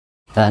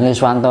Nah,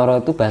 Nuswantara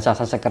itu bahasa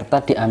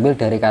Sanskerta diambil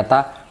dari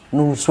kata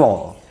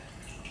Nuswa.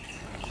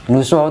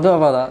 Nuswa itu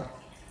apa toh?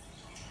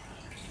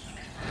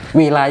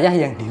 Wilayah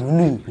yang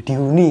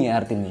dihuni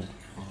artinya.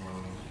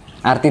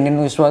 Artinya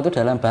Nuswa itu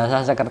dalam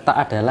bahasa Sanskerta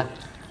adalah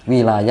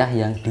wilayah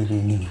yang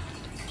dihuni.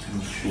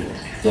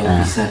 Yang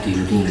bisa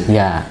dihuni.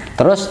 Ya,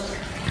 terus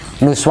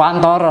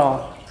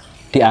Nuswantara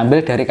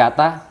diambil dari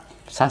kata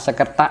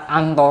Sanskerta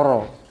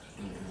Antara.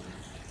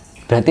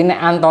 Berarti nek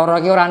Antara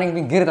ki ora ning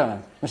pinggir to,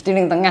 mesti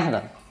ning tengah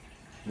to.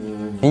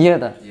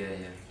 Iya toh?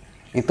 Iya.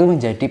 Itu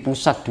menjadi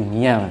pusat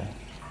dunia.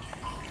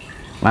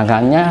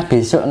 Makanya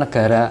besok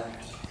negara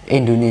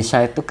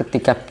Indonesia itu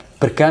ketika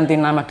berganti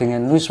nama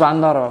dengan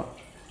Nuswantara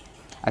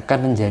akan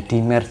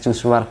menjadi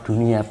mercusuar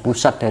dunia,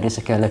 pusat dari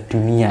segala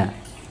dunia.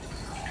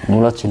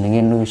 Mula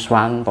jenenge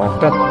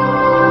Nuswantara.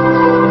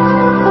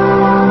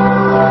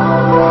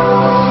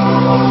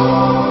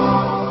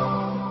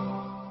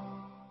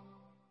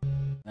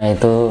 Nah,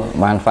 itu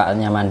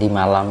manfaatnya mandi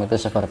malam itu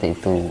seperti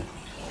itu.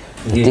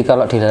 Jadi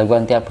kalau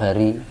dilakukan tiap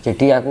hari,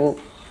 jadi aku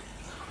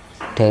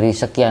dari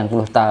sekian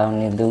puluh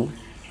tahun itu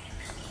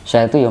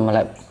saya itu ya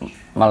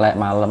melek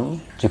malam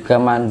juga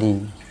mandi.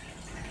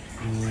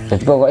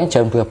 Jadi pokoknya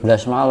jam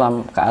 12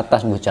 malam ke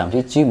atas, bu jam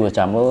 1, bu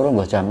jam 2,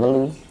 bu jam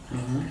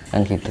 3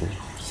 kan gitu.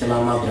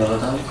 Selama berapa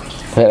tahun?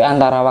 Berarti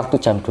antara waktu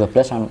jam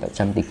 12 sampai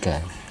jam 3.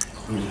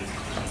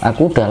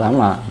 Aku udah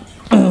lama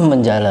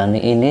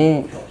menjalani ini.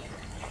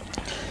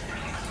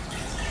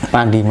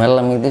 Mandi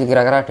malam itu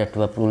kira-kira ada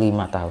 25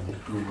 tahun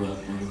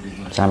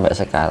 25. sampai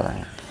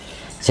sekarang.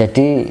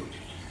 Jadi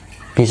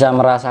bisa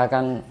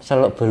merasakan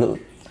seluk-beluk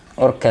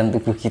organ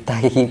tubuh kita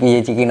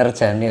piye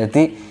kinerjane.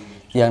 Jadi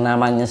yang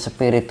namanya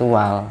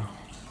spiritual.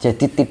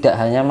 Jadi tidak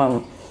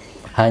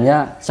hanya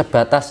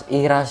sebatas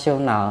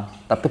irasional,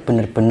 tapi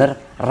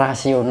benar-benar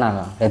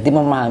rasional. Jadi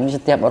memahami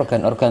setiap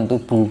organ-organ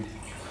tubuh.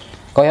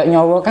 Kayak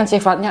nyawa kan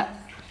sifatnya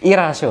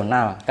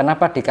irasional.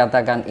 Kenapa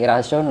dikatakan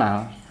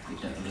irasional?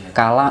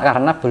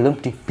 Karena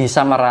belum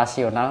bisa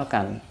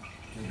merasionalkan.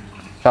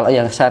 Kalau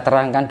yang saya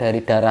terangkan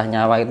dari darah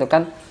nyawa itu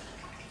kan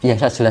yang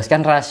saya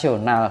jelaskan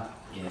rasional,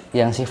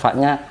 yang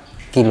sifatnya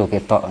kilo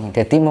ketok.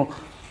 Jadi mau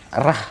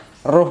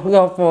roh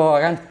ya apa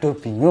kan do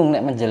bingung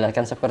nek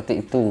menjelaskan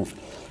seperti itu.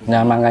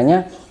 Nah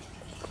makanya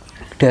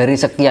dari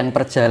sekian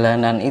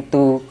perjalanan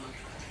itu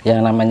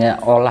yang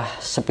namanya olah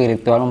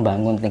spiritual,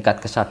 membangun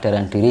tingkat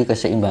kesadaran diri,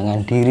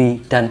 keseimbangan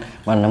diri, dan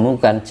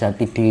menemukan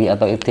jati diri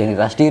atau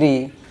identitas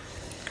diri.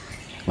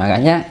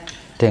 Makanya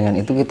dengan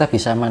itu kita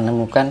bisa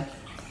menemukan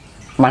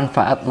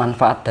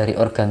manfaat-manfaat dari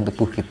organ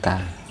tubuh kita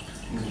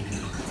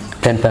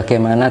dan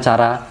bagaimana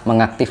cara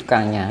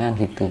mengaktifkannya kan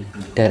gitu,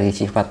 dari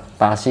sifat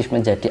pasif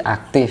menjadi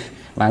aktif.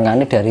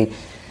 Makanya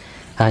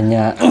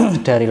hanya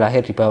dari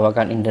lahir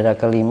dibawakan indera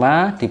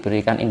kelima,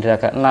 diberikan indera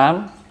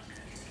keenam.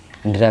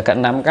 Indera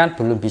keenam kan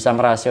belum bisa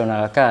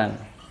merasionalkan,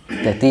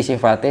 jadi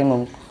sifatnya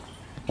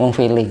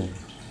feeling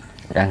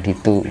yang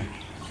gitu,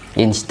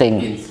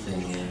 insting.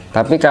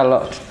 Tapi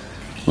kalau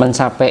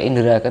mencapai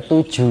indera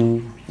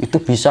ketujuh itu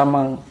bisa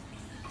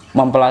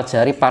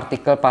mempelajari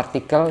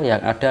partikel-partikel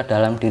yang ada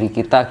dalam diri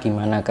kita,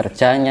 gimana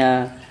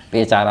kerjanya,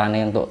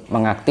 caranya untuk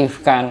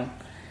mengaktifkan,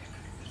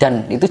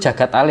 dan itu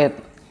jagat alit.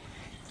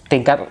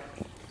 Tingkat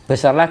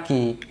besar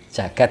lagi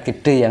jagat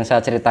gede yang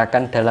saya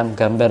ceritakan dalam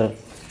gambar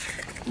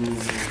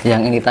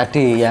yang ini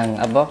tadi, yang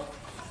apa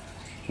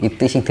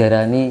itu sing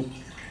diarani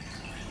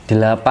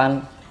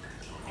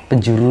 8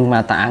 penjuru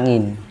mata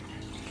angin.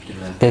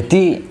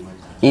 Jadi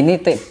ini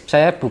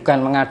saya bukan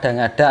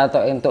mengada-ngada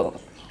atau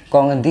untuk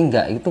kok ngendi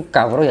enggak, itu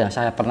kawruh yang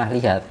saya pernah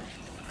lihat.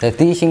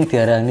 Jadi sing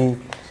diarani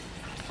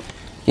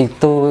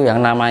itu yang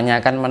namanya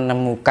kan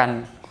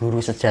menemukan guru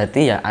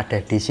sejati ya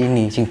ada di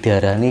sini, sing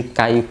diarani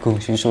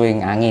kayugung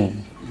susuing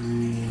angin.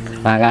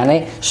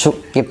 Makanya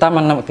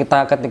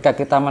ketika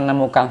kita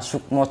menemukan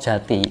sukmo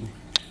jati,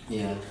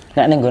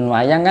 nek ning nggon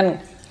wayang kan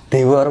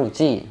dewa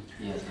ruci,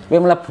 kowe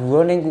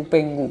mlebu ning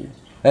kupingku,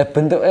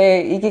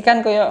 bentuke iki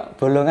kan kaya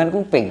bolongan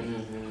kuping.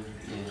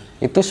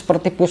 Itu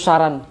seperti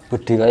pusaran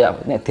budi,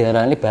 kayak nek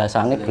diarani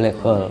bahasane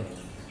black hole.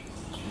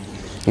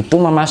 Itu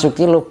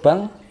memasuki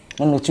lubang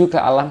menuju ke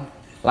alam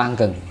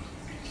langgeng.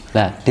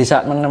 Nah, di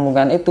saat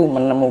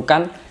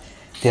menemukan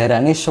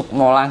diarani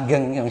sukmo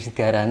langgeng, yang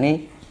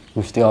diarani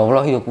Gusti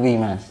Allah ya kuwi,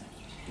 Mas.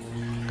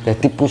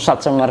 Jadi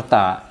pusat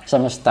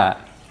semesta.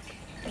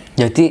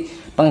 Jadi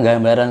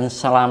penggambaran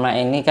selama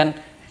ini kan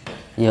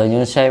ya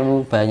nyun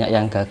sewu banyak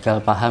yang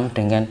gagal paham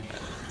dengan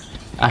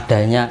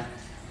adanya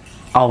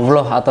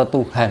Allah atau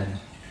Tuhan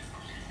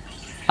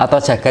atau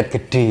jagat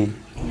gede.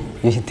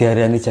 Wis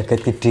diarani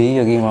jagat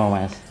gede ya ki mau,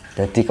 Mas.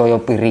 Jadi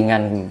kaya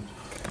piringan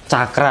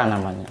cakra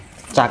namanya.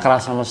 Cakra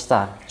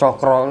semesta.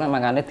 Cakra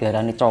makanya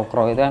diarani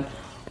cakra itu kan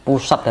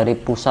pusat dari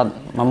pusat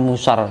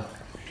memusar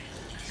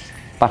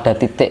pada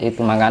titik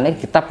itu. Makanya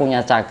kita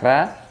punya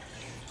cakra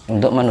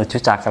untuk menuju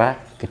cakra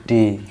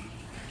gede.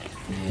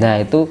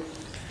 Nah, itu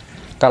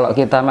kalau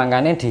kita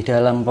makanya di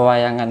dalam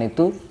pewayangan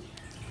itu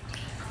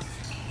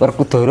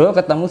Werkudara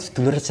ketemu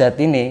sedulur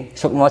jati nih,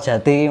 sukma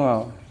jati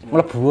mau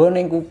mlebu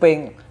ning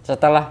kuping.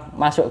 Setelah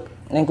masuk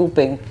ning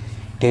kuping,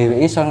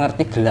 dheweke iso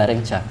ngerti gelaring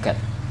jagat.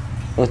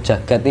 Oh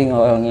jagat iki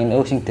ngono ngene,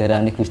 oh sing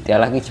diarani Gusti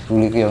Allah iki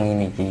jebule kaya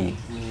ngene iki.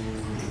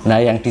 Nah,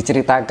 yang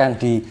diceritakan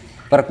di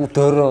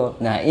Perkudoro.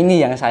 Nah, ini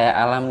yang saya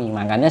alami.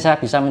 Makanya saya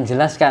bisa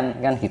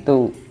menjelaskan kan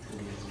gitu.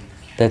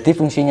 Jadi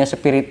fungsinya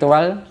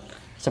spiritual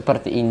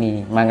seperti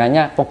ini.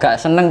 Makanya kok gak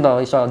seneng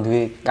toh iso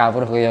duwe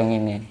kawruh kaya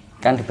ngene.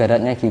 Kan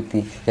ibaratnya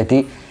gitu.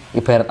 Jadi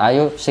ibarat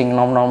ayo sing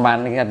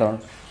nom-noman iki to.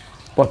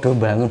 Padha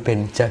bangun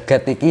ben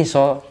jagat iki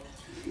iso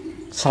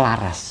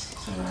selaras.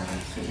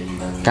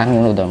 Kan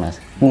ngono to,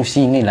 Mas.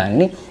 Fungsi ini lah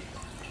ini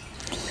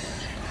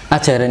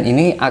ajaran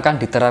ini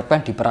akan diterapkan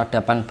di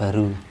peradaban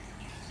baru.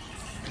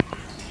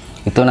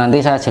 Itu nanti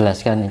saya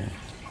jelaskan ini.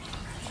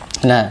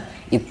 Nah,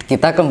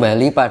 kita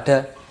kembali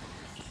pada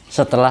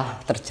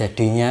setelah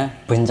terjadinya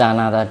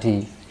bencana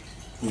tadi.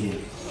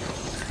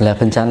 Lah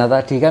bencana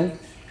tadi kan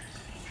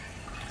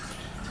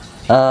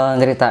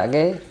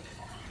nyeritake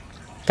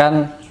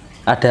kan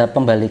ada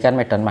pembalikan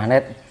medan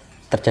magnet,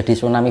 terjadi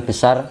tsunami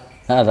besar,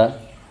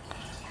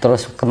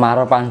 terus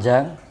kemarau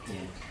panjang,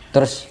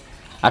 terus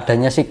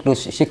adanya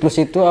siklus. Siklus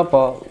itu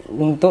apa?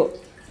 Untuk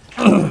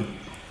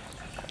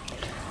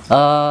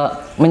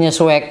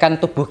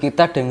menyesuaikan tubuh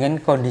kita dengan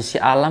kondisi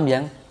alam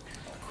yang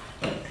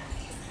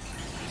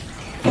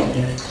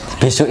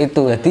besok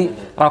itu. Jadi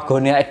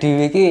ragane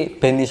dhewe iki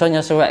ben iso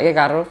nyesuaikke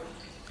karo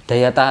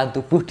daya tahan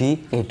tubuh di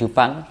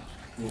kehidupan.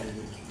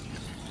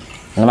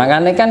 Nah,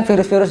 makanya kan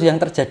virus-virus yang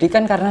terjadi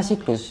kan karena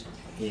siklus.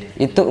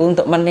 Itu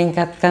untuk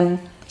meningkatkan,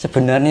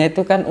 sebenarnya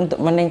itu kan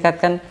untuk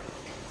meningkatkan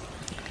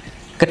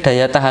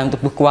kedaya tahan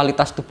tubuh,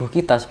 kualitas tubuh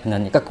kita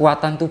sebenarnya,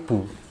 kekuatan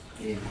tubuh.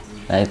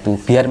 Nah itu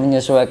biar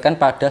menyesuaikan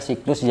pada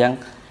siklus yang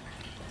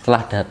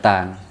telah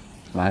datang.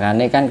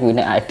 Makanya kan kuwi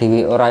nek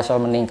dhewe ora iso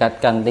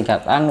meningkatkan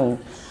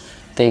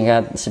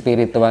tingkat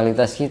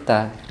spiritualitas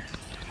kita.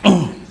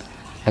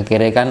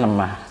 Akhirnya kan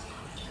lemah.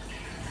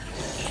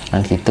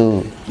 Kan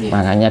gitu.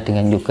 Makanya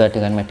dengan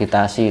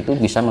meditasi itu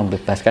bisa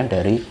membebaskan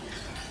dari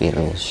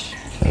virus.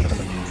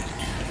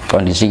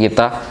 Kondisi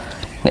kita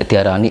nek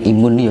diarani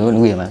imun ya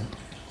ngono kuwi, Mas.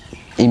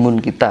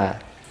 Imun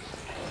kita.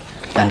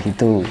 Kan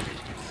gitu.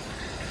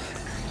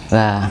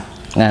 Nah,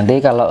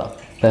 nanti kalau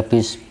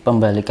habis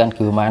pembalikan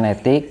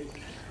geomagnetik,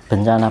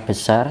 bencana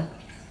besar,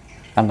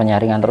 kan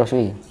penyaringan terus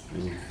wi.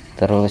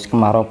 Terus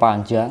kemarau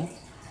panjang,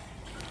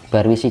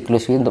 baru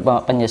siklus untuk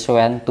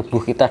penyesuaian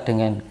tubuh kita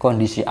dengan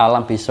kondisi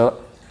alam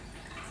besok.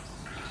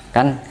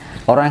 Kan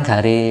orang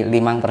dari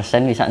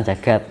 5% bisa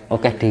jagat.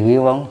 Oke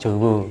dewi wong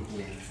Jawa.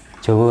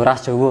 Jawa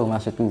ras Jawa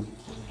maksudku.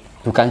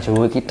 Bukan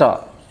Jawa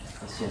kita.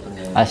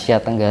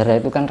 Asia Tenggara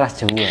itu kan ras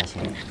Jawa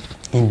sih.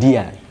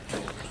 India.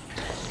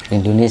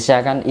 Indonesia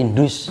kan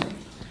Indus.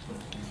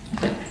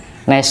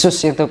 Nesus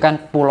itu kan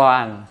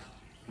pulauan.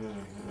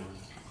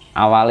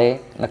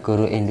 Awalnya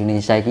negara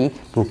Indonesia ini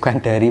bukan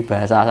dari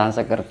bahasa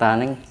Sanskerta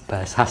ning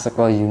bahasa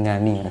saka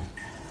Yunani.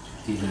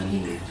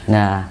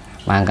 Nah,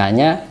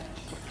 makanya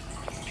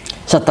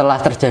setelah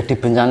terjadi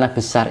bencana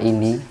besar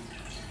ini,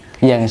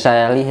 yang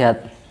saya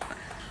lihat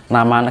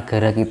nama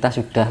negara kita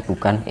sudah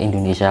bukan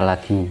Indonesia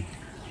lagi.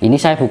 Ini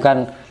saya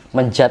bukan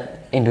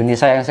menjat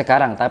Indonesia yang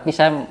sekarang, tapi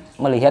saya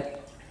melihat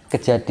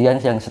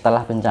kejadian yang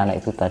setelah bencana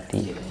itu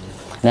tadi.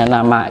 Nah,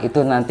 nama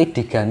itu nanti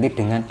diganti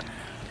dengan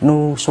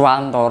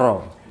Nuswantara.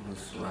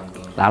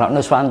 Kalau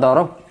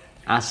Nuswantara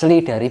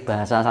asli dari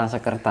bahasa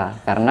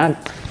Sanskerta, karena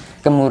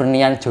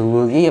kemurnian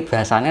Jawa ini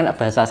bahasanya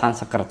bahasa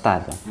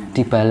Sanskerta,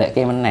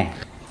 dibalikke meneh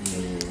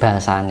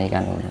bahasane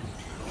kan.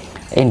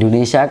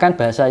 Indonesia kan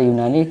bahasa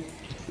Yunani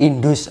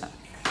Indus.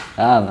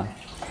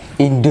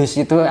 Indus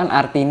itu kan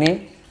artinya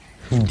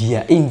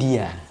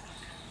India.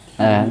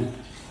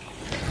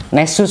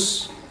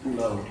 Nesus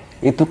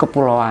itu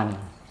kepulauan,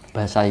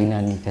 bahasa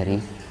Yunani dari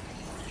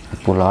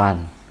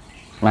kepulauan.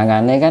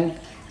 Makanya kan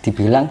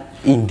dibilang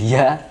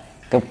India,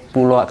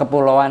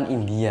 kepulauan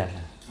India.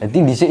 Jadi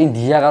di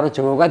India karo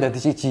Jawa kan dari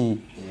siji.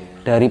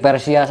 Dari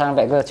Persia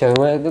sampai ke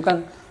Jawa itu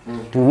kan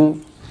dulu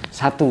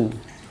satu,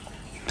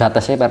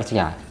 batasnya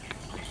Persia.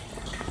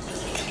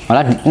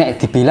 Malah nek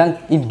dibilang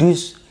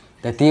Indus,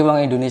 jadi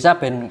orang Indonesia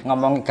ben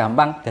ngomong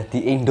gampang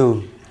jadi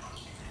Indo.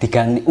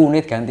 Diganti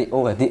unit ganti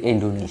O jadi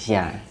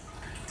Indonesia.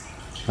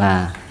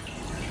 Nah,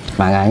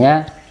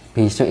 makanya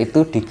besok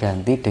itu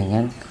diganti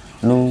dengan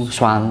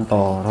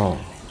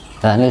Nuswantara.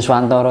 Nah,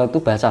 Nuswantara itu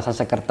bahasa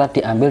Sanskerta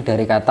diambil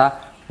dari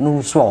kata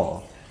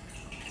Nuswa.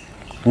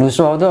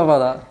 Nuswa itu apa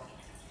toh?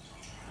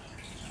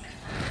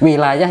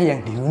 Wilayah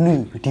yang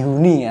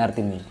dihuni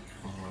artinya.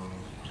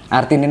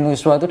 Artinya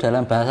Nuswa itu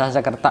dalam bahasa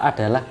Sanskerta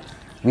adalah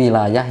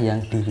wilayah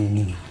yang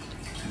dihuni.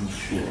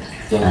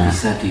 Yang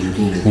bisa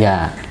dihuni.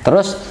 Ya,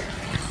 terus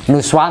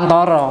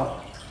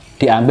Nuswantara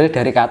diambil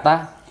dari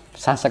kata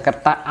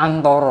Sanskerta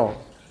Antara.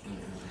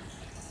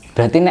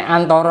 Berarti nek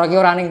Antara iki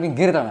ora ning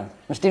pinggir to, Mas.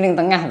 Mesti ning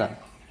tengah to.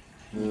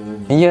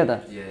 Iya to?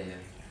 Iya.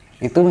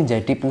 Itu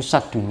menjadi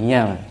pusat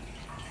dunia, Mas.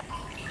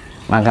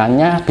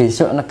 Makanya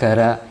besok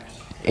negara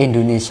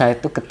Indonesia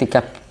itu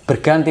ketika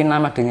berganti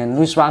nama dengan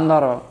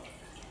Nuswantara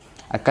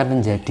akan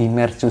menjadi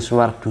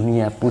mercusuar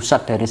dunia,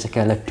 pusat dari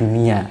segala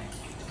dunia.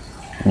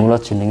 Mula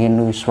jenenge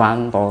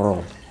Nuswantara.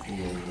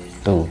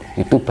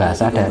 Itu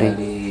bahasa dari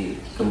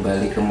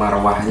kembali ke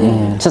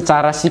marwahnya.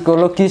 secara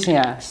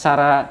psikologisnya,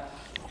 secara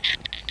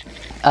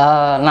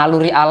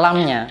naluri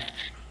alamnya.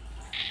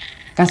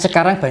 Kan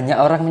sekarang banyak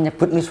orang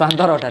menyebut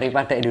Nuswantara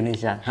daripada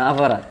Indonesia.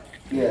 Apa, Rat?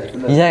 Iya,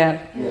 benar. Iya kan?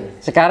 Iya.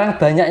 Sekarang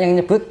banyak yang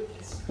menyebut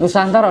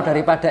Nusantara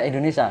daripada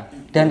Indonesia.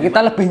 Dan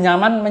kita lebih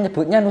nyaman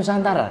menyebutnya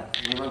Nusantara.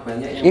 Memang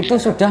banyak yang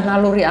Itu sudah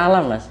naluri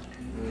alam, Mas.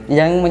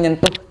 Yang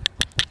menyentuh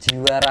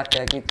jiwa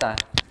raga kita.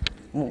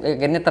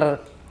 Ini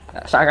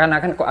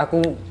seakan-akan kok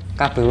aku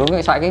kabeh wong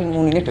saiki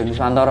munine do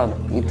Nusantara.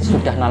 Itu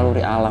sudah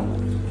naluri alam.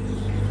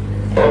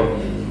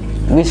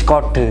 Wis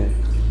kode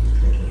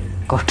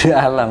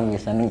alam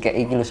wis kayak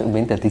iki lho sok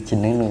ben dadi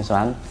jeneng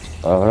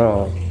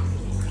Nusantara.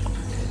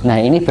 Nah,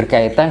 ini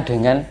berkaitan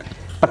dengan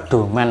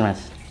pedoman,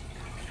 Mas.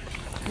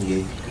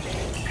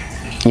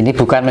 Ini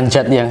bukan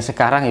menjat yang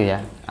sekarang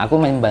ya. Aku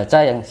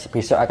membaca yang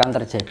besok akan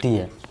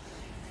terjadi ya.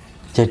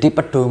 Jadi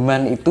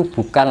pedoman itu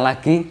bukan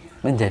lagi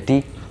menjadi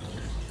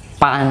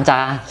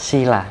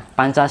Pancasila.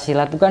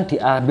 Pancasila itu kan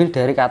diambil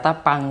dari kata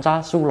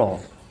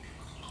Pancasula.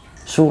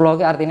 Sula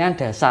itu artinya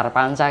dasar,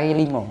 panca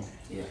iki 5.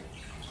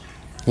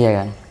 Iya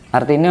kan?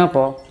 Artinya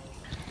apa?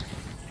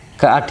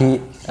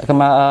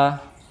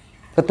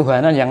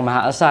 Ketuhanan yang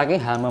Maha Esa ki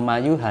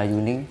hamemayu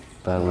hayuning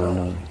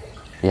bawono.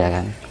 Ya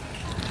kan?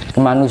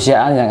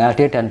 Kemanusiaan yang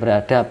adil dan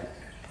beradab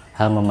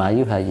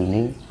hamemayu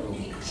hayuning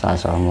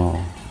sasomo.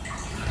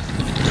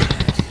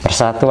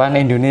 Persatuan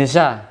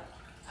Indonesia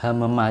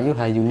hamemayu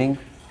hayuning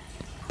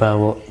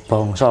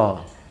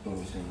bangsa.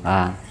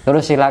 Nah,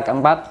 terus sila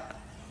keempat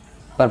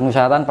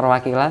permusyawaratan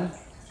perwakilan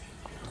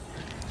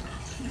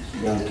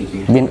yang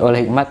bin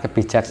oleh hikmat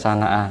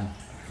kebijaksanaan.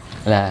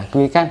 Lah,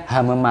 kuwi kan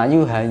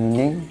hamemayu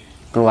hayuning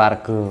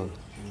keluarga.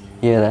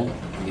 Iya kan?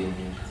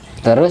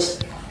 Terus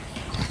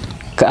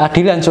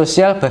keadilan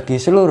sosial bagi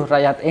seluruh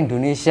rakyat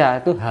Indonesia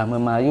itu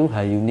hamemayu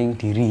hayuning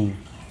diri.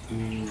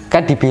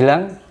 Kan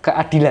dibilang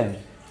keadilan.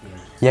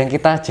 Yang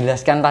kita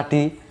jelaskan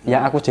tadi,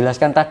 yang aku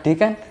jelaskan tadi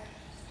kan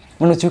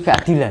menuju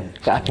keadilan.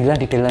 Keadilan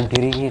di dalam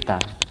diri kita,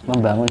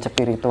 membangun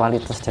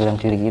spiritualitas dalam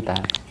diri kita.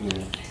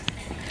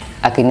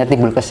 Akhirnya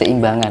timbul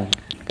keseimbangan,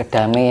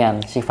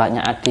 kedamaian,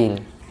 sifatnya adil,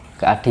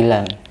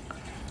 keadilan.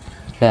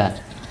 Nah,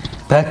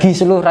 bagi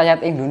seluruh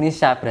rakyat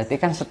Indonesia berarti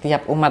kan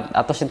setiap umat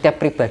atau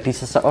setiap pribadi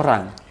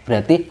seseorang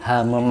berarti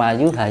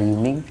hamemayu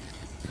hayuning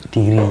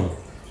diri.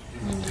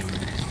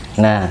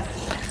 Nah,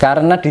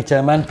 karena di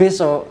zaman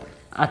besok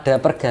ada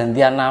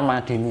pergantian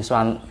nama di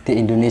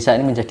Indonesia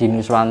ini menjadi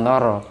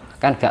Nuswantara,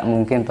 kan gak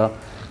mungkin toh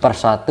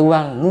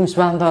Persatuan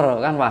Nuswantara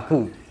kan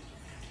wagu.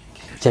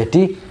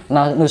 Jadi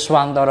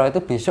Nuswantara itu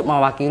besok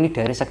mewakili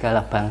dari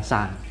segala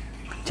bangsa.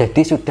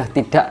 Jadi sudah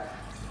tidak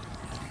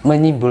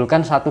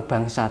menyimpulkan satu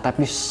bangsa,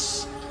 tapi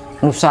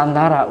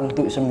Nusantara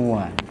untuk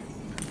semua.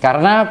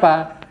 Karena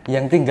apa?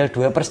 Yang tinggal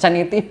 2%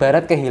 itu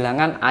ibarat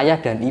kehilangan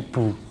ayah dan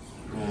ibu.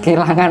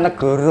 Kehilangan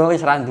negara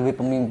wis ra duwe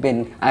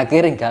pemimpin,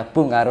 akhirnya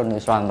gabung karo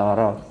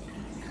Nuswantara.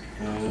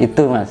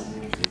 Itu, Mas.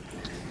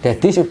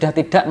 Jadi sudah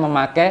tidak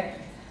memakai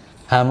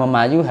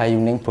hamemayu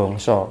hayuning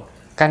bangsa.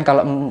 Kan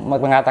kalau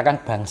mengatakan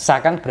bangsa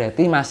kan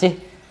berarti masih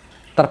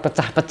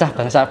terpecah-pecah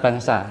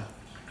bangsa-bangsa.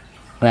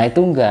 Nah,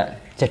 itu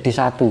enggak, jadi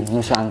satu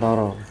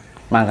Nusantara.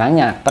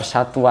 Makanya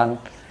persatuan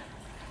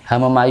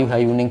hamemayu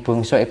hayuning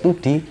bangsa itu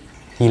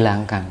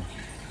dihilangkan.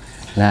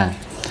 Nah,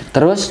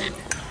 terus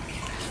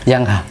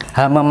yang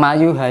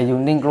hamemayu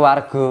hayuning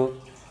keluarga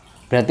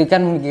berarti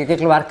kan memiliki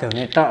keluarga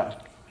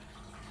netok.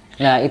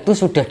 Nah, itu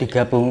sudah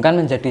digabungkan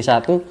menjadi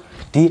satu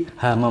di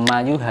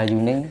hamemayu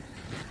hayuning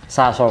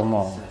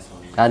sasomo.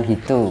 Kan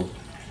gitu.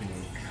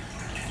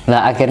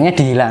 Nah, akhirnya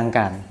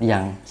dihilangkan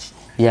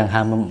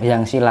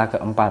yang sila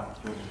keempat.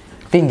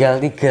 Tinggal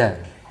 3.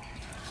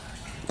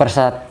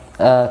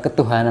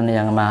 Ketuhanan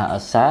yang Maha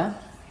Esa,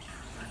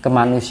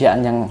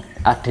 kemanusiaan yang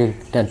adil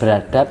dan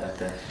beradab,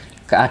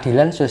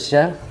 keadilan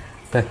sosial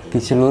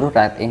bagi seluruh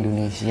rakyat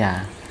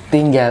Indonesia.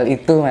 Tinggal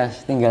itu,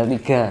 Mas, tinggal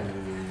 3.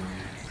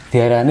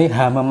 Diarani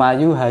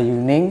hamemayu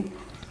hayuning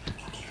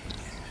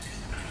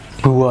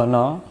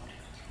buwana,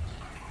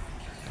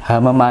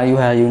 hamemayu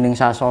hayuning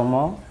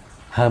sasomo,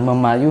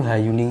 hamemayu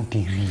hayuning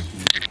diri.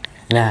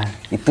 Nah,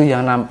 itu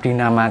yang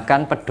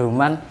dinamakan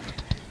pedoman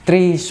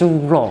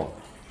Trisula.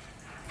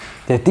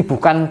 Jadi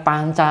bukan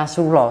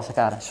Pancasula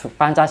sekarang.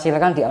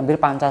 Pancasila kan diambil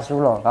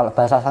Pancasula kalau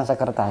bahasa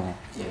Sanskertanya.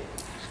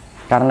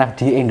 Karena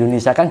di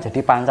Indonesia kan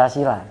jadi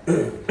Pancasila.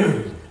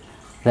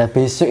 Nah,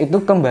 besok itu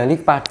kembali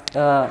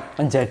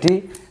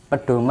menjadi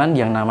pedoman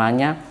yang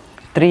namanya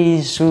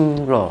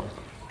Trisula.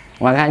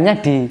 Makanya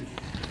di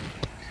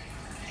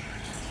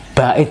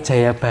Bait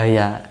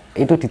Jayabaya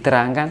itu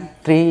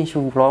diterangkan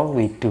Trisula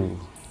Widu.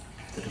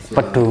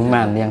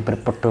 Pedoman yang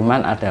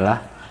berpedoman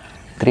adalah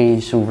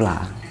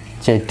Trisula.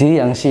 Jadi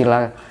yang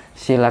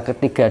sila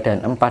ketiga dan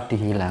 4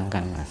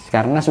 dihilangkan, Mas.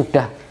 Karena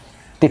sudah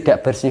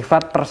tidak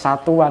bersifat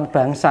persatuan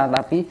bangsa,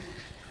 tapi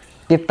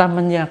kita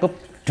menyakup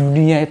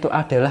dunia itu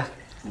adalah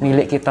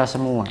milik kita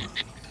semua.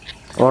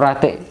 Ora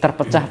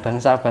terpecah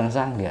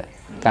bangsa-bangsa enggak.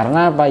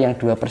 Karena apa?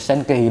 Yang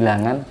 2%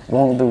 kehilangan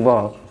wong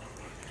tuwa.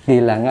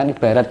 kehilangan,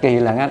 ibarat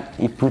kehilangan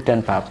ibu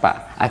dan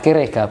bapak.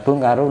 Akhirnya gabung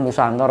karo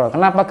Nusantara.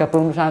 Kenapa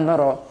gabung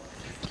Nusantara?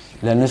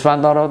 Dan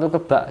Nusantara itu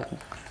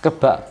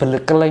kebak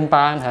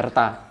kelimpahan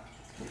harta,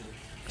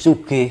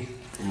 sugih,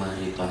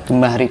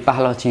 gemah ripah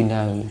lo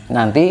jinawi.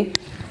 Nanti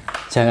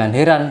jangan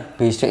heran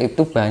besok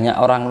itu banyak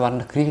orang luar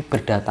negeri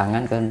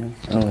berdatangan ke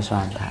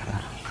Nusantara.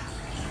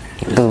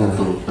 Itu.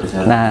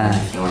 Nah,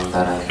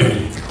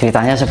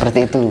 ceritanya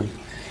seperti itu.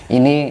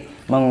 Ini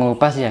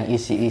mengupas yang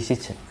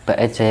isi-isi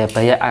bait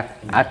Jayabaya,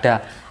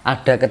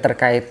 ada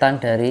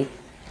keterkaitan dari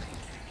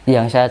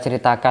yang saya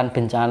ceritakan,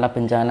 bencana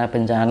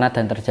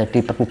dan terjadi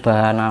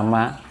perubahan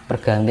nama,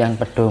 pergantian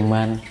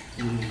pedoman,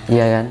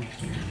 iya kan?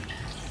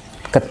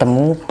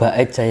 Ketemu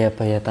bait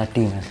Jayabaya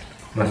tadi, Mas.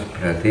 Mas,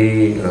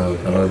 berarti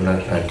kalau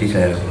tadi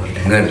saya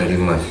dengar dari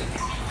Mas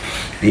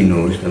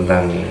Tinus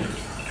tentang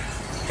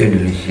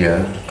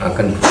Indonesia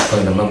akan berubah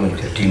nama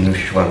menjadi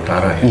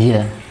Nuswantara ya?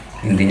 Iya.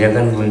 Intinya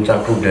kan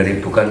mencakup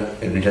dari bukan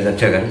Indonesia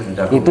saja kan,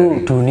 mencakup Itu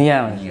dari dunia,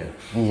 Mas. dunia.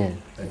 Iya.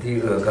 Jadi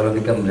kalau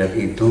kita melihat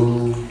itu,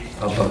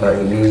 apakah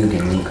ini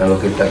kalau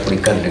kita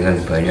klikkan dengan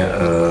banyak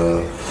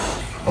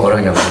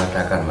orang yang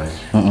mengatakan, Mas,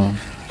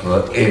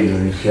 bahwa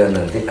Indonesia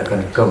nanti akan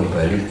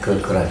kembali ke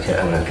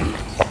kerajaan lagi.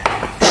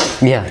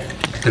 Iya.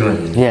 Betul,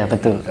 Mas? Iya,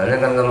 betul. Soalnya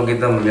kan kalau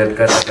kita melihat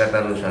kata-kata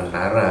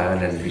Nusantara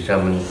dan bisa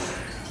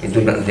itu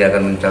nanti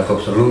akan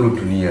mencakup seluruh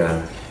dunia,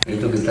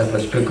 itu kita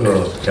flashback ke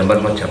zaman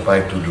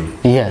Majapahit dulu.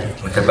 Iya.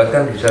 Majapahit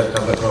kan bisa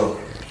sampai ke.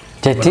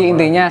 Jadi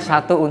intinya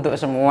satu untuk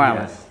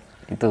semua, Mas.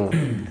 Itu.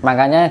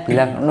 Makanya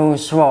bilang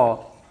Nuswa.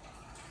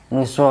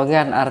 Nuswa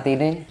kan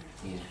artinya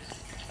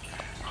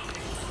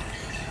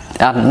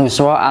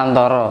Nuswa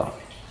antara.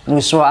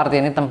 Nuswa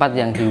artinya tempat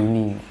yang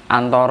dihuni.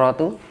 Antara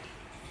tuh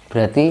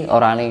berarti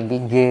orang yang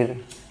pinggir,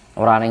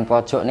 orang yang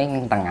pojok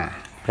ning tengah.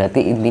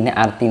 Berarti intinya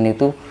artinya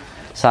itu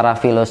secara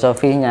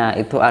filosofinya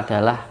itu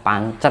adalah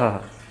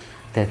pancer.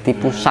 Jadi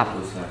pusat.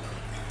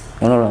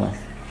 Ngono loh, Mas.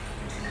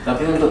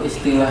 Tapi untuk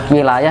istilah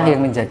Wilayah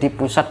yang menjadi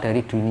pusat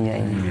dari dunia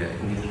ini.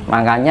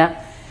 Makanya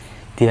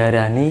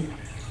diarani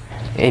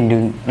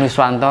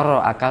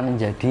Nuswantara akan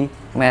menjadi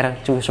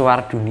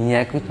mercusuar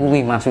dunia. Itu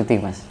kuwi maksudnya,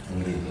 Mas.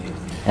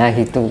 Ya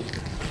gitu.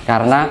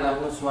 Karena istilah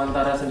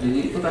Nuswantara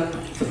sendiri itu kan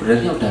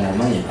sebenarnya udah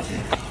lama ya, Mas.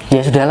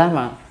 Ya sudah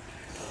lama.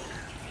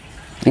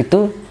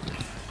 Itu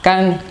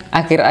kan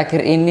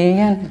akhir-akhir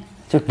ini kan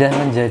sudah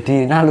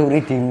menjadi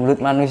naluri di mulut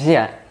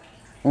manusia.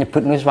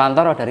 Nyebut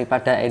Nuswantara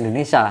daripada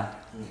Indonesia.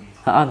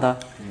 Toh,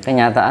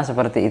 kenyataan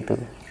seperti itu.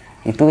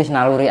 Itu wis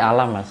naluri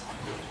alam, Mas.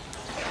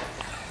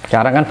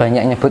 Sekarang kan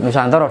banyak nyebut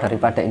Nusantara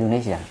daripada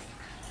Indonesia.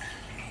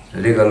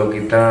 Jadi kalau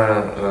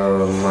kita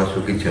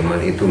masuki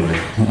zaman itu,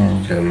 Mas,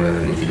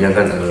 zaman intinya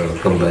kan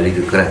kembali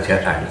ke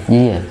kerajaan.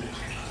 Iya.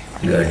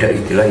 Nggak ada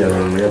istilah yang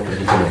namanya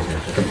presiden aja,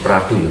 tetap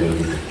ratu gitu.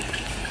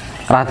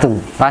 Ratu,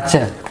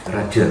 raja.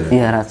 Raja.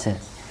 Iya, raja.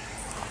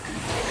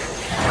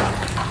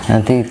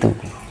 Nanti itu.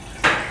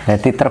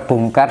 Jadi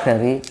terbongkar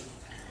dari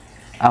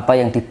apa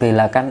yang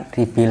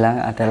dibilang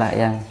adalah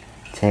yang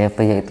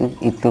Jayabaya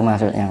itu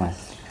maksudnya,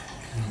 Mas.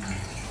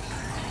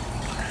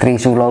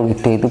 Trisula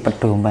Wida itu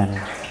pedoman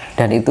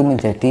dan itu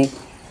menjadi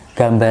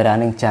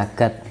gambaran yang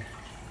jagat.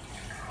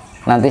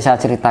 Nanti saya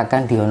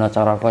ceritakan di Hono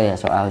Coroko ya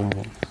soal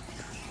ini.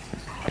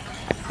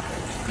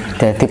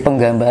 Jadi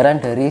penggambaran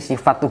dari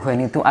sifat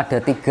Tuhan itu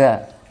ada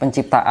 3: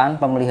 penciptaan,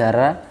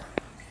 pemelihara,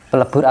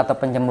 pelebur atau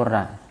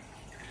penyempurna.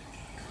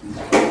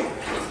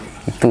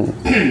 Itu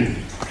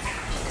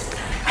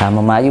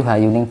Hamemayu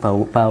hayuning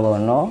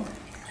bawono,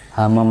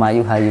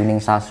 hamemayu hayuning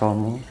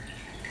sasomu,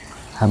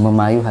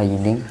 hamemayu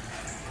hayuning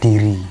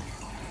diri.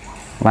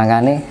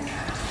 Makanya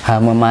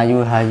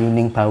hamemayu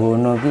hayuning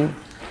bawono ki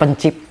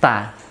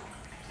pencipta.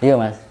 Iya,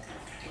 Mas.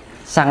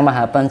 Sang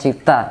Maha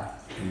Pencipta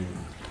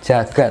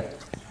jagat.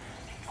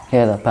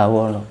 Ya toh,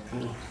 bawono.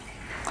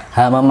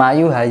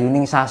 Hamemayu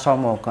hayuning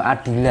sasomo,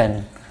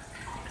 keadilan.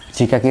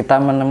 Jika kita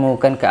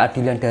menemukan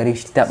keadilan dari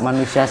setiap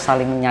manusia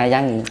saling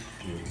menyayangi,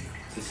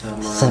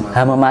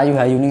 Hamemayu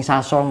hayuning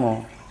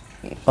sasomo,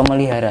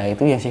 pemelihara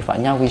itu yang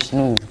sifatnya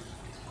Wisnu.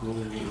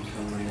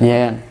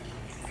 Ya kan?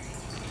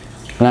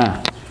 Nah,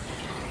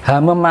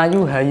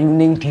 Hamemayu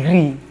hayuning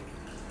diri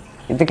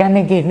itu kan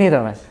yang gini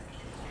toh, Mas.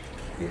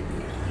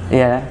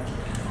 Ya.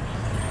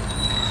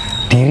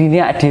 Diri ini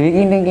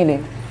dewi gini.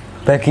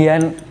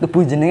 Bagian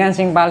tubuh jenengan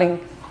sing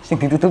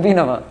ditutupi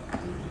napa?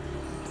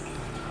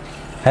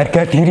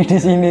 Harga diri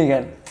di sini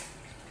kan.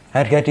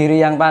 Harga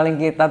diri yang paling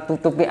kita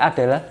tutupi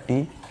adalah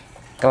di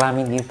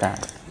kelamin kita.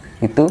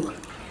 Itu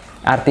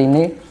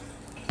artinya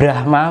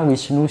Brahma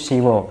Wisnu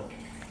Siwa,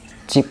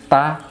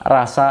 cipta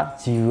rasa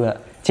jiwa,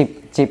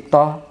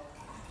 cipta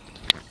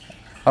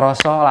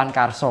rasa lan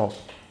karso.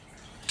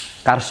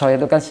 Karso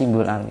itu kan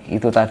simbol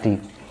itu tadi.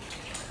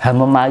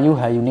 Hamemayu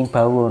hayuning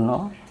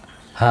bawono,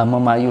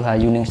 hamemayu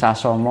hayuning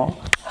sasomo,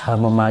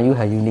 hamemayu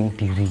hayuning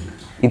diri.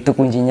 Itu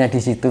kuncinya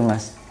di situ,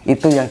 Mas.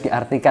 Itu yang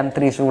diartikan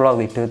Trisula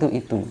Wida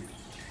itu.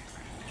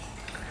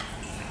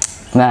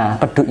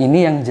 Nah, peduk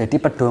ini yang jadi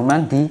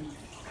pedoman di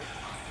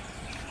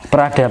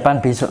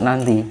peradaban besok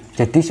nanti.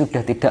 Jadi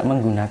sudah tidak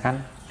menggunakan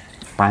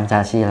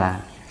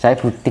Pancasila. Saya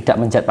tidak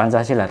menjat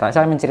Pancasila,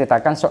 saya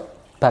menceritakan sok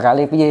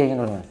bakal piye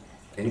ngono.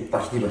 Ini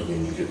pasti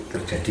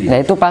terjadi. Nah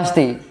itu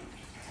pasti.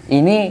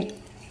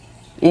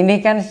 Ini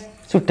kan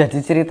sudah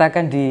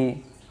diceritakan di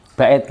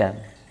bait kan.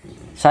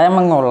 Saya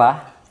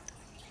mengolah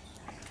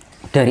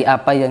dari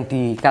apa yang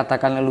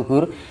dikatakan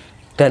leluhur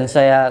dan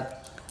saya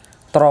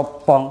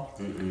teropong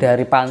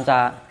dari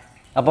panca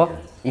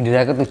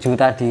indera ketujuh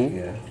tadi.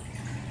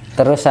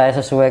 Terus saya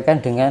sesuaikan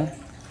dengan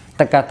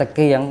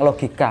teka-teki yang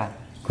logika.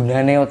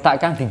 Gunane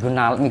otak kan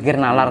digunakan mikir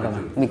nalar kan,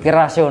 mikir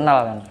rasional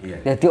kan.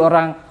 Jadi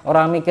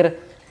orang mikir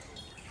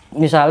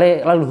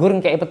misalnya leluhur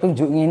kayak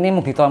petunjuk ini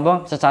mau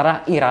ditompo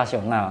secara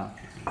irasional,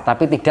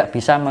 tapi tidak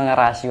bisa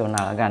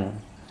mengerasionalkan,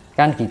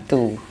 kan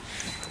gitu.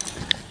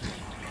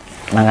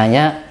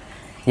 Makanya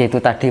yaitu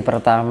tadi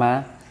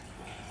pertama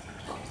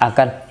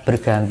akan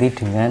berganti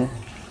dengan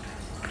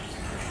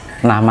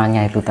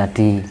namanya itu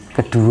tadi.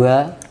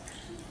 Kedua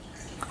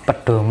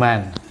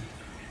pedoman.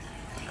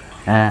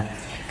 Nah,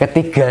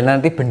 ketiga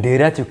nanti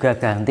bendera juga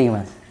ganti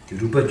mas.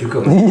 Dirubah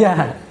juga mas?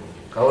 Iya.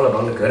 Kau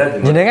lambang negara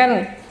juga. Jadi kan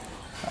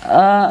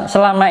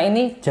selama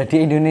ini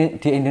jadi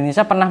di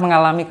Indonesia pernah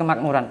mengalami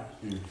kemakmuran.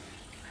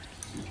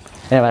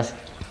 Ya mas,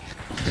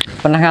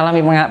 pernah mengalami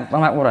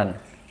kemakmuran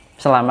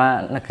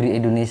selama negeri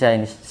Indonesia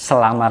ini,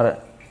 selamar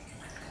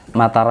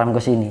Mataram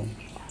ke sini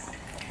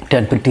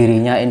dan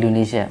berdirinya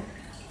Indonesia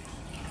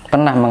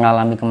pernah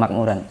mengalami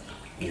kemakmuran.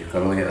 Ya,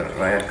 kalau ya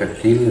rakyat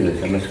kecil ya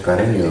sama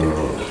sekarang ya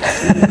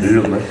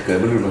belum mas,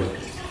 belum mas.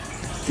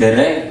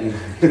 Jarang,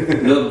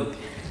 belum.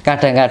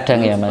 Kadang-kadang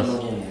ya mas.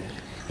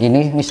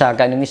 Ini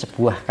misalkan ini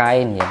sebuah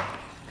kain ya.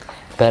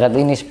 Barat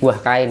ini sebuah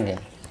kain ya.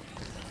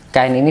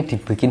 Kain ini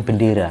dibikin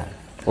bendera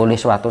oleh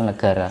suatu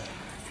negara.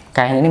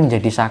 Kain ini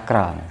menjadi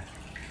sakral.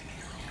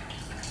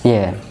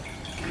 Ya.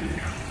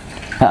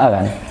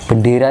 Kan?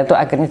 Bendera itu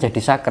akhirnya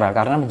jadi sakral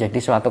karena menjadi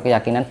suatu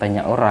keyakinan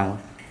banyak orang.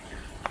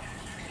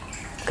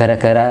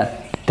 Gara-gara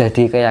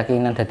dari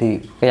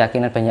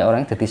keyakinan banyak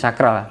orang jadi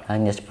sakral,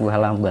 hanya sebuah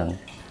lambang.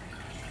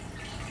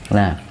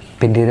 Nah,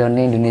 bendera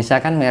Indonesia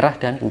kan merah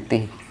dan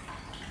putih.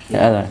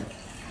 Ya,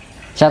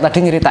 saya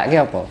tadi nyeritake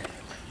apa?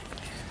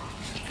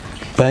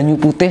 Banyu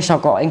putih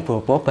saka ing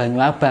bapa, banyu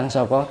abang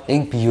saka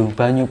ing biung.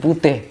 Banyu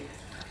putih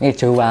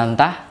ngejo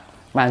wantah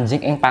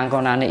manjing ing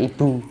pangkonane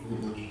ibu.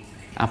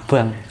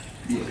 Abang.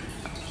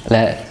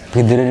 Lah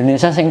bendera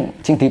Indonesia sing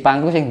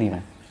dipangku sing ndi,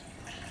 Mas?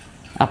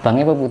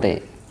 Abangnya apa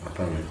putih?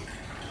 Abang.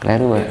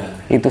 Kleru,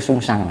 itu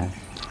sungsang. Mas.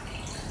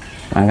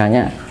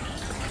 Makanya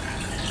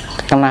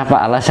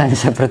kenapa alasannya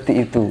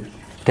seperti itu?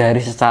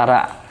 Dari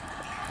secara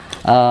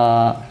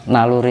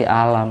naluri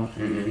alam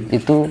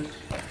itu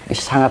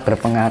sangat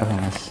berpengaruh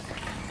mas.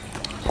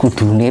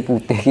 Kudune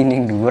putih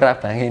ini dhuwur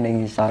abange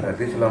ning ngisor.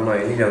 Berarti selama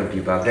ini yang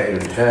dipakai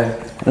Indonesia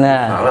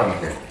Nah, alam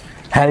ya?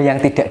 hal yang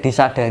tidak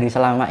disadari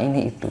selama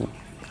ini itu.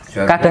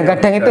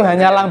 Kadang-kadang itu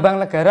hanya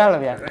lambang negara loh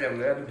ya. Yang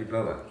merah itu di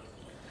bawah.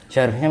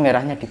 Seharusnya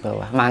merahnya di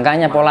bawah.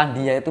 Makanya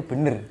Polandia itu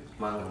bener.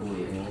 Mangku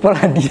ya.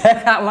 Polandia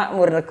gak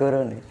makmur negara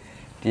nih.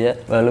 Dia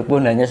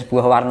walaupun hanya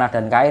sebuah warna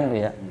dan kain loh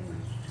ya.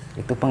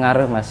 Itu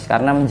pengaruh mas,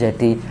 karena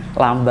menjadi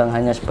lambang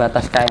hanya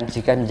sebatas kain,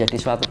 jika menjadi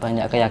suatu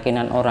banyak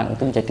keyakinan orang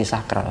itu menjadi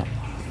sakral.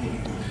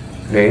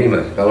 Nah ini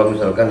mas, kalau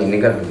misalkan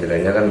ini kan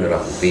benderanya kan merah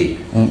putih.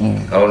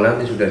 Kalau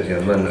nanti sudah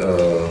zaman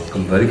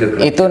kembali ke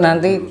kerajaan itu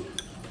nanti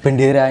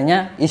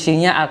benderanya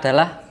isinya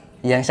adalah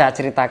yang saya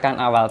ceritakan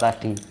awal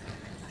tadi.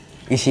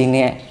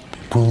 Isinya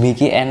bumi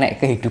ki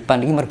enek kehidupan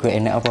ini mergo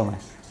enek apa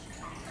mas?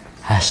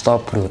 Hasta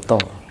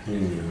broto.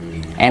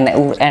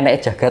 Enek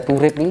jagat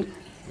urip iki.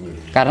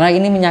 Karena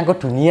ini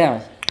menyangkut dunia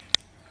mas.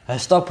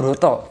 Hasta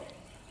broto.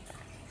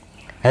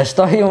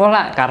 Hasta iki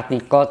malah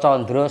Kartika,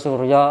 Candra,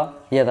 Surya,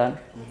 ya kan?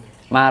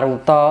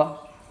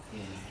 Maruta,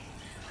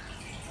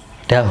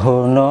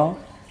 Dahono,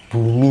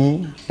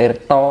 Bumi,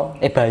 Tirta,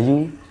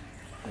 Bayu.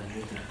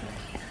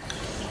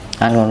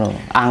 Ngono,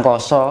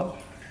 angkasa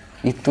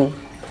itu.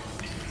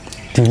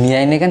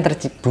 Dunia ini kan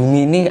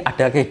bumi ini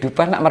ada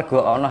kehidupan nak mergo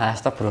ana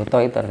hasta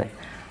broto itu.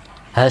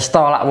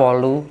 Hasta lak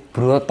 8,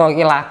 broto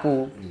iki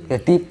laku.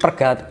 Jadi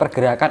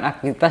pergerakan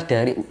aktivitas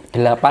dari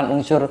 8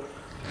 unsur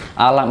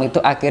alam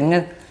itu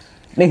akhirnya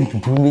ning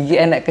bumi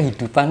iki enek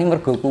kehidupan ini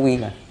mergo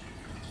kuwi kan.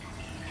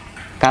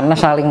 Karena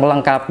saling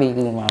melengkapi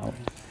itu mau.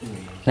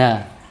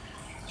 Nah,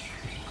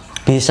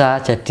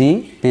 bisa jadi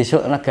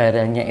besok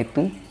negaranya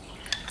itu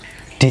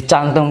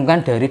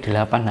dicantumkan dari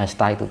 8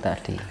 hasta itu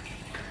tadi.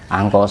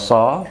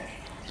 Angkasa,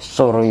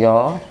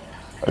 Surya,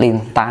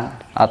 Lintang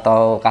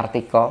atau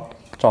Kartika,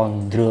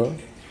 Candra,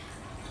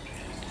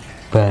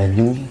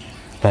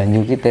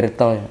 Banyu ki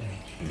tirta.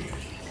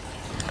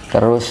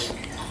 Terus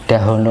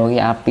Dahono ki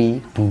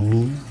api,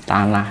 bumi,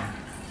 tanah.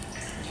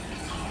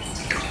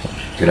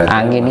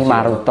 Angin ini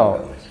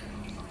maruta.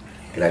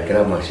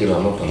 Kira-kira masih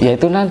lama banget.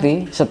 Yaitu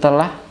nanti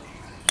setelah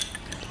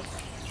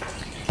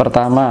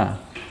pertama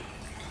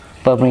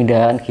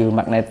pemindahan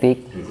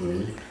geomagnetik.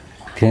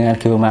 Dengan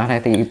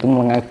geomagnetik itu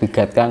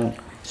mengakibatkan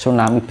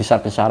tsunami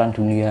besar-besaran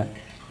dunia.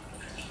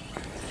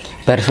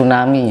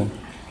 Bertsunami,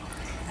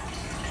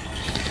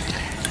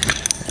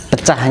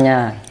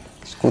 pecahnya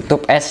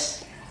kutub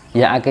es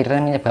yang akhirnya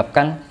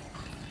menyebabkan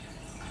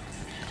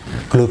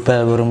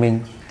global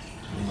warming.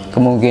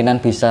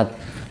 Kemungkinan bisa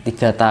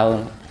 3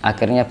 tahun,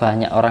 akhirnya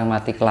banyak orang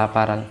mati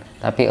kelaparan,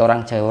 tapi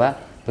orang Jawa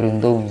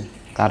beruntung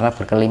karena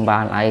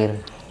berkelimpahan air,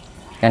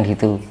 kan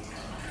gitu,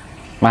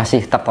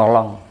 masih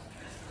tertolong.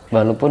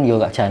 Walaupun yo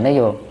gak jane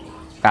yo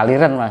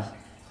kaliren mas,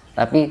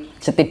 tapi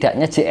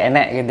setidaknya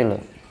enek gitu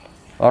loh.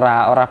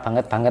 Ora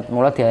banget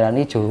mulai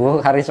diarani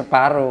Jawa hari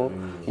separuh.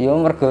 Yo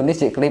mergone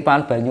sik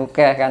kelimpahan banyu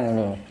keh kan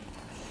ngono.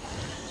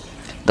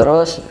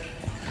 Terus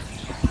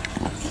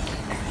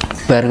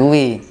baru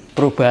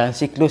perubahan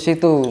siklus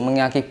itu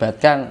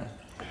mengakibatkan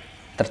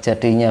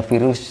terjadinya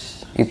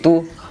virus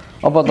itu.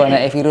 Apa tuh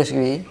anak virus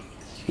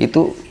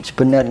itu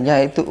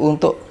sebenarnya itu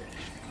untuk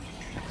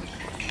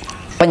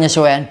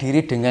penyesuaian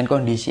diri dengan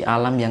kondisi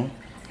alam yang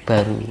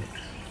baru.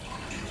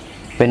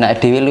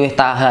 Benak dewi luwih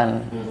tahan,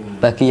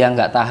 bagi yang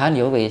nggak tahan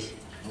ya wis,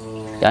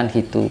 kan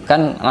gitu.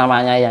 Kan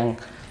namanya yang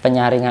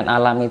penyaringan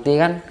alam itu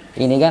kan,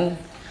 ini kan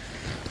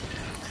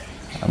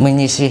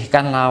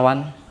menyisihkan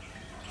lawan,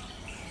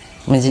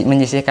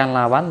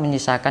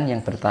 menyisakan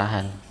yang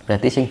bertahan.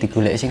 Berarti sing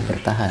digolek sing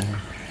bertahan,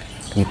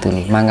 gitu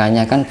loh.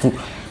 Makanya kan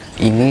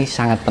ini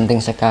sangat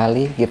penting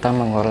sekali kita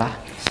mengolah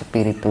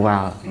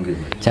spiritual.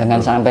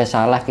 Jangan sampai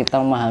salah kita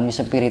memahami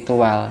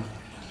spiritual.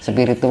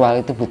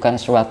 Spiritual itu bukan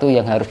sesuatu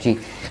yang harus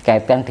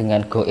dikaitkan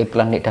dengan goib,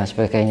 planet dan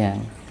sebagainya.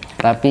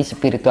 Tapi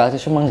spiritual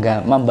itu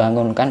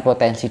membangunkan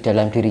potensi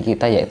dalam diri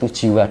kita, yaitu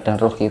jiwa dan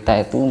roh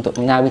kita itu untuk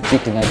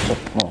menyawiji dengan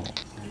sukmo.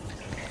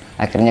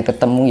 Akhirnya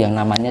ketemu yang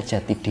namanya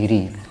jati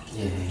diri.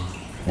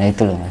 Nah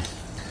itu loh mas.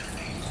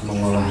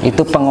 Mengolah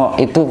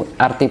itu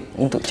arti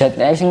untuk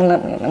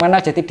mana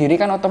jati diri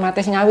kan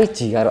otomatis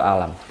nyawiji karo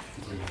alam.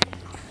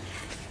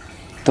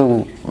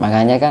 Tuh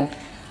makanya kan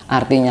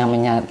artinya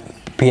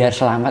biar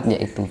selamat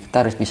yaitu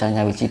kita harus bisa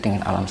nyawiji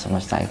dengan alam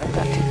semesta itu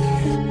tadi.